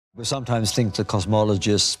We sometimes think that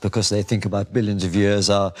cosmologists, because they think about billions of years,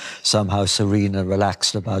 are somehow serene and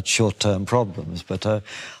relaxed about short-term problems. But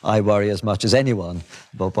I worry as much as anyone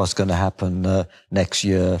about what's going to happen next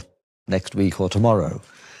year, next week or tomorrow.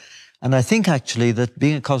 And I think actually that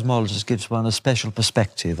being a cosmologist gives one a special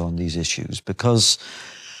perspective on these issues, because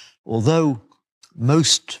although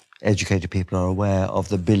most educated people are aware of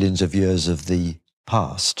the billions of years of the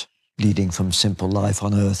past, leading from simple life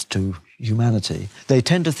on Earth to humanity, they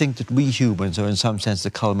tend to think that we humans are in some sense the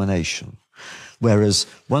culmination. Whereas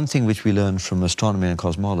one thing which we learn from astronomy and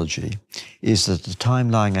cosmology is that the time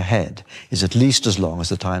lying ahead is at least as long as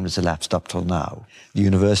the time that's elapsed up till now. The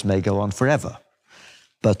universe may go on forever,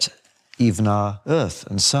 but even our Earth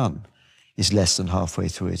and Sun is less than halfway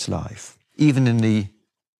through its life. Even in the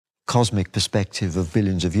cosmic perspective of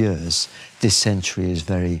billions of years, this century is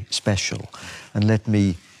very special. And let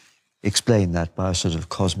me explain that by a sort of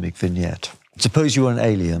cosmic vignette. Suppose you were an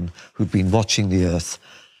alien who'd been watching the Earth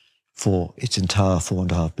for its entire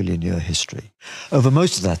 4.5 billion year history. Over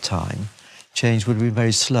most of that time, change would have been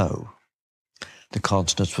very slow. The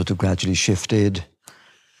continents would have gradually shifted,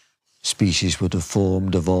 species would have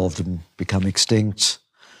formed, evolved and become extinct,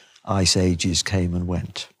 ice ages came and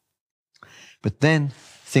went. But then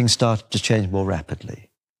things started to change more rapidly.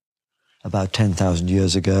 About 10,000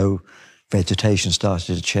 years ago, vegetation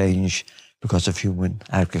started to change because of human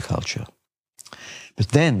agriculture. But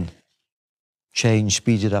then change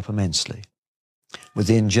speeded up immensely.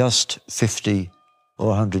 Within just 50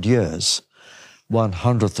 or 100 years,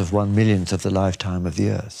 1/100th of 1/1,000,000th of the lifetime of the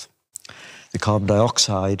Earth. The carbon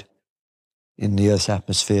dioxide in the Earth's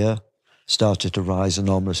atmosphere started to rise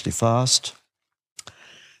enormously fast.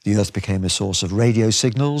 The Earth became a source of radio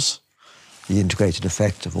signals, the integrated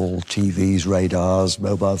effect of all TVs, radars,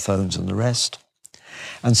 mobile phones and the rest.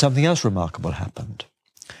 And something else remarkable happened.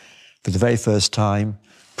 For the very first time,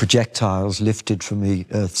 projectiles lifted from the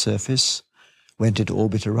Earth's surface, went into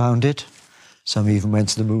orbit around it. Some even went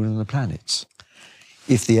to the moon and the planets.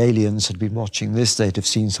 If the aliens had been watching this, they'd have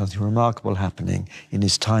seen something remarkable happening in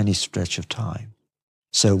this tiny stretch of time.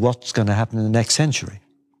 So what's going to happen in the next century?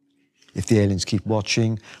 If the aliens keep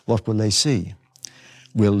watching, what will they see?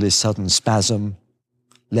 Will this sudden spasm,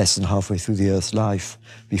 less than halfway through the Earth's life,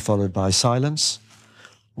 be followed by silence?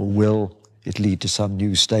 Or will it lead to some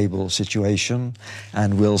new stable situation?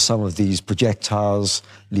 And will some of these projectiles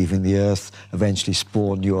leaving the Earth eventually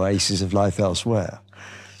spawn new oases of life elsewhere?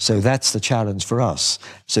 So that's the challenge for us.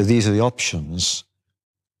 So these are the options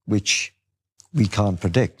which we can't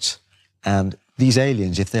predict. And these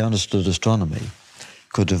aliens, if they understood astronomy,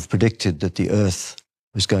 could have predicted that the Earth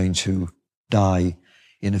was going to die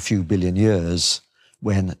in a few billion years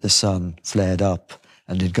when the sun flared up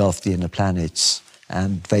and engulfed the inner planets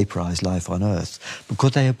and vaporized life on Earth. But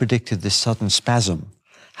could they have predicted this sudden spasm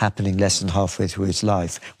happening less than halfway through its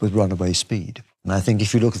life with runaway speed? And I think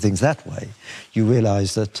if you look at things that way, you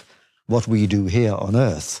realize that what we do here on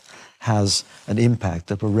Earth has an impact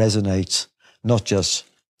that will resonate not just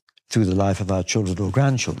through the life of our children or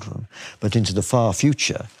grandchildren, but into the far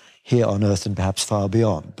future, here on Earth and perhaps far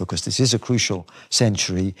beyond, because this is a crucial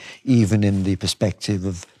century, even in the perspective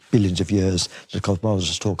of billions of years that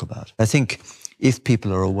cosmologists talk about. I think if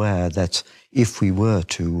people are aware that if we were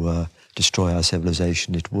to destroy our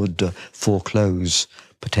civilization, it would foreclose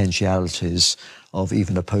potentialities of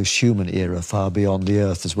even a post-human era far beyond the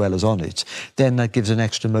Earth as well as on it, then that gives an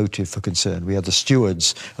extra motive for concern. We are the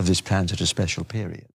stewards of this planet at a special period.